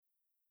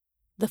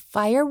The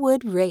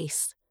Firewood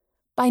Race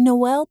by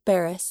Noel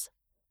Barris,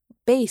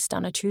 based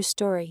on a true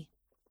story.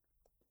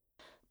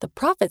 The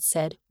prophet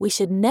said we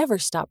should never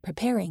stop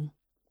preparing.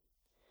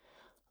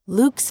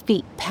 Luke's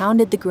feet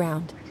pounded the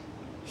ground.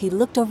 He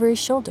looked over his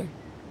shoulder.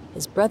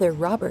 His brother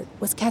Robert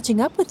was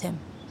catching up with him.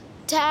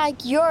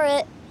 "Tag, you're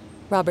it,"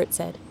 Robert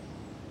said.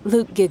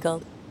 Luke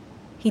giggled.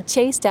 He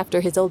chased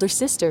after his older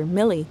sister,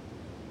 Millie.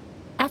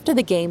 After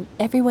the game,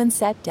 everyone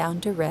sat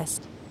down to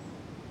rest.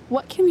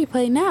 "What can we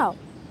play now?"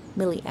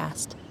 Millie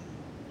asked.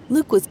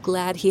 Luke was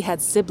glad he had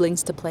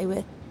siblings to play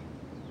with.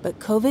 But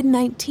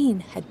COVID-19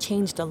 had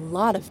changed a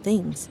lot of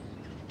things.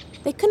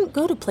 They couldn't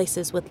go to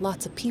places with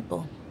lots of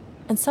people,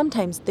 and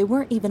sometimes they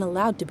weren't even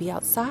allowed to be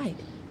outside.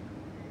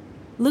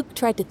 Luke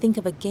tried to think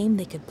of a game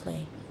they could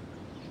play.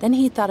 Then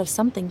he thought of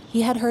something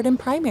he had heard in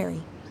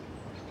primary.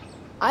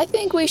 "I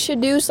think we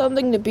should do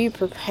something to be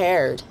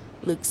prepared,"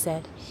 Luke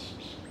said.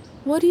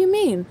 "What do you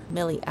mean?"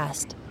 Millie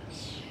asked.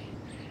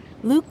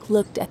 Luke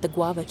looked at the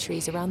guava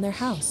trees around their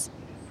house.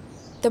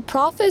 "The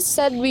prophet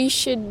said we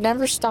should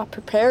never stop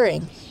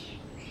preparing.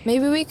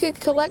 Maybe we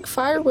could collect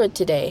firewood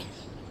today.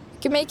 We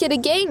could make it a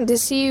game to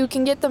see who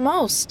can get the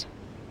most."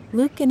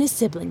 Luke and his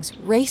siblings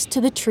raced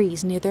to the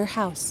trees near their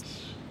house.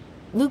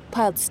 Luke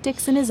piled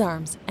sticks in his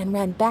arms and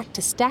ran back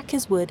to stack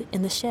his wood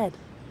in the shed.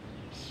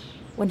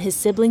 When his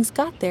siblings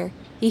got there,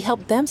 he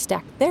helped them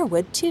stack their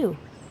wood too.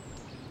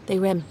 They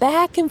ran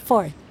back and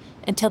forth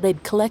until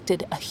they'd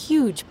collected a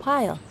huge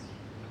pile.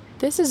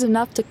 "This is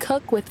enough to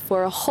cook with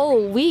for a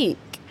whole week,"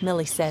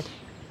 Millie said.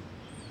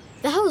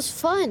 "That was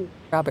fun,"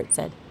 Robert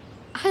said.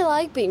 "I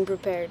like being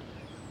prepared."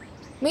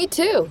 "Me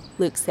too,"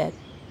 Luke said.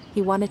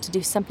 He wanted to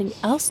do something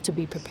else to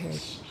be prepared.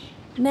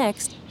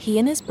 Next, he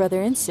and his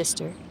brother and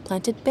sister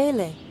planted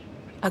bele,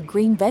 a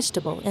green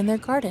vegetable, in their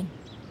garden.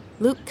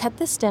 Luke cut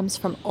the stems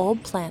from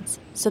old plants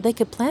so they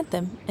could plant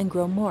them and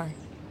grow more.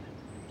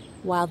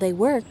 While they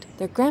worked,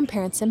 their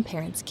grandparents and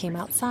parents came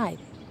outside.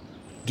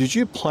 "Did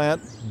you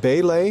plant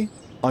bele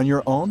on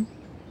your own?"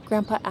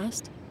 Grandpa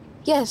asked.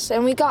 "Yes,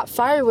 and we got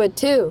firewood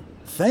too."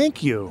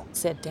 "Thank you,"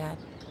 Said Dad.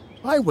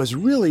 "I was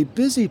really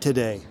busy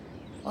today.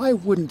 I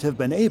wouldn't have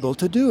been able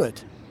to do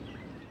it."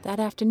 That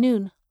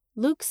afternoon,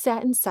 Luke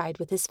sat inside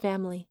with his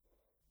family.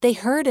 They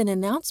heard an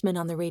announcement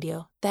on the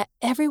radio that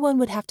everyone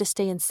would have to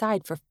stay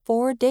inside for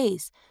 4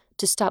 days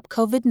to stop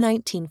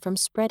COVID-19 from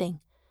spreading.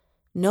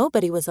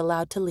 Nobody was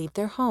allowed to leave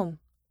their home,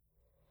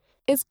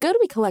 "It's good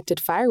we collected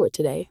firewood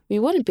today. We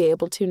wouldn't be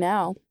able to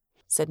now,"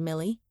 said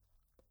Millie.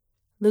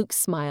 Luke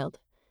smiled.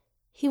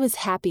 He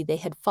was happy they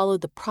had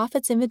followed the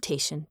prophet's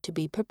invitation to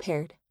be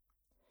prepared.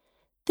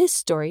 This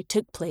story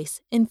took place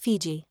in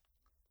Fiji.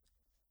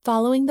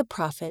 Following the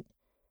prophet.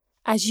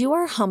 As you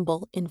are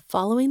humble in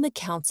following the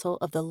counsel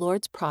of the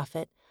Lord's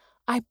prophet,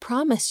 I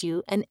promise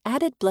you an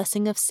added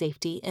blessing of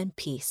safety and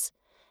peace.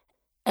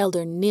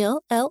 Elder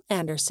Neil L.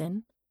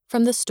 Anderson,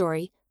 from the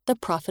story The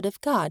Prophet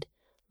of God,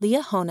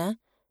 Liahona,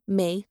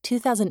 May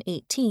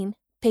 2018,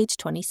 page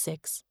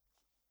 26.